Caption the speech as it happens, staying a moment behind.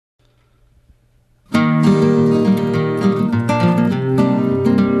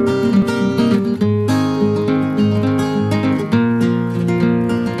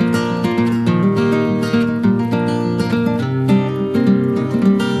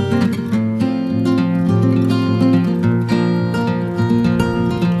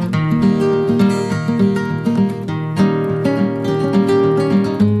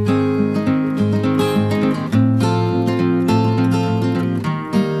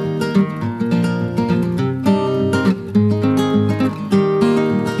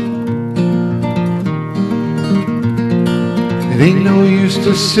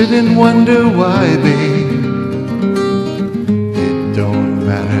used to sit and wonder why, babe. It don't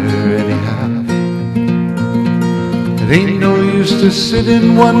matter anyhow. It ain't no use to sit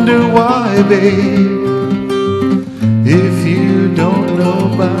and wonder why, babe, if you don't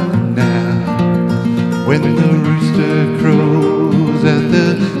know by now. When the rooster crows at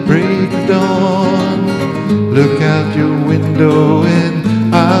the break of dawn, look out your window and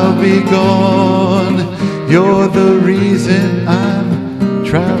I'll be gone. You're the reason I'm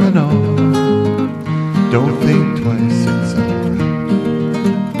traveling on. Don't think twice, it's alright.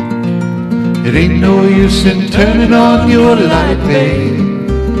 It ain't no use in turning on your light, babe,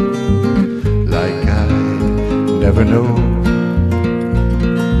 like I never know.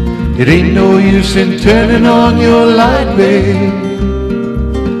 It ain't no use in turning on your light, babe.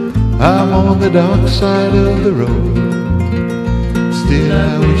 I'm on the dark side of the road. Still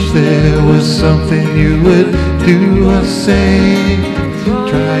I wish there was something you would do or say.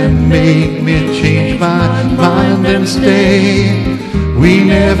 Try and make me change my mind and stay. We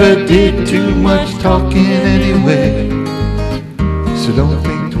never did too much talking anyway, so don't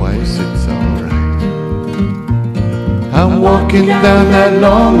think twice, it's alright. I'm walking down that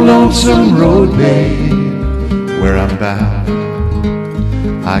long, lonesome road, babe. Where I'm bound,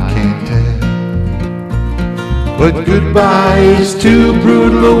 I can't tell, but goodbye is too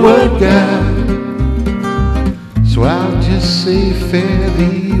brutal a word, gal, so I'll just say fare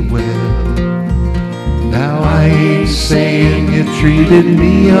thee well. Now I ain't saying you treated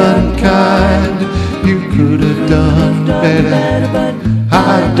me unkind. You could have done better, but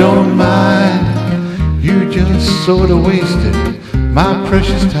I don't mind. You just sort of wasted my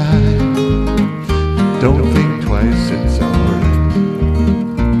precious time. Don't think twice, it's alright.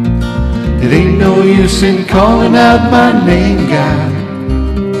 It ain't no use in calling out my name, guy,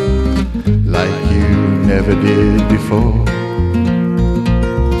 like you never did before.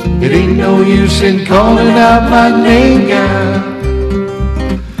 It ain't no use in calling out my name, guy.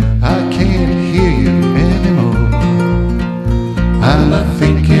 I can't hear you anymore. I'm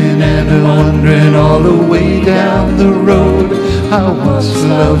thinking and wondering all the way down the road. I once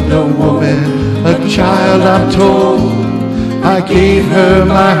loved a woman, a child I'm told. I gave her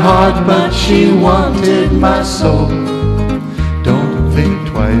my heart, but she wanted my soul. Don't think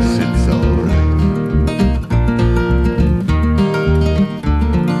twice, it's all